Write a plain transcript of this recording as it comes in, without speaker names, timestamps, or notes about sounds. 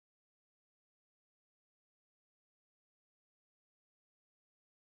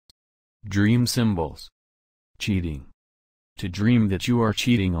Dream symbols. Cheating. To dream that you are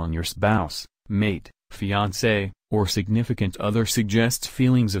cheating on your spouse, mate, fiancé, or significant other suggests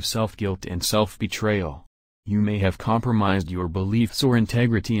feelings of self-guilt and self-betrayal. You may have compromised your beliefs or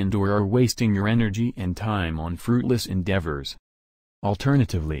integrity and/or are wasting your energy and time on fruitless endeavors.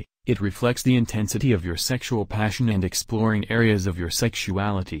 Alternatively, it reflects the intensity of your sexual passion and exploring areas of your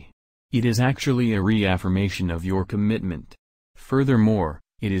sexuality. It is actually a reaffirmation of your commitment. Furthermore,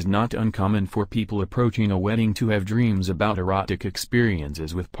 it is not uncommon for people approaching a wedding to have dreams about erotic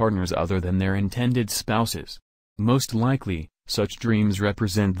experiences with partners other than their intended spouses. Most likely, such dreams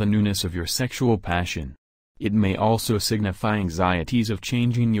represent the newness of your sexual passion. It may also signify anxieties of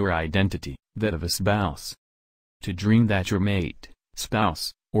changing your identity, that of a spouse. To dream that your mate,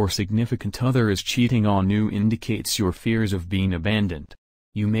 spouse, or significant other is cheating on you indicates your fears of being abandoned.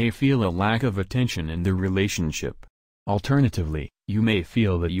 You may feel a lack of attention in the relationship. Alternatively, you may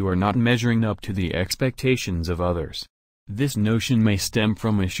feel that you are not measuring up to the expectations of others. This notion may stem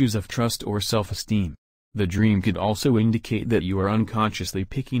from issues of trust or self-esteem. The dream could also indicate that you are unconsciously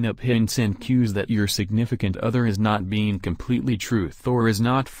picking up hints and cues that your significant other is not being completely truthful or is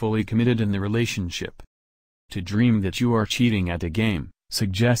not fully committed in the relationship. To dream that you are cheating at a game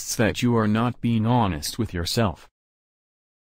suggests that you are not being honest with yourself.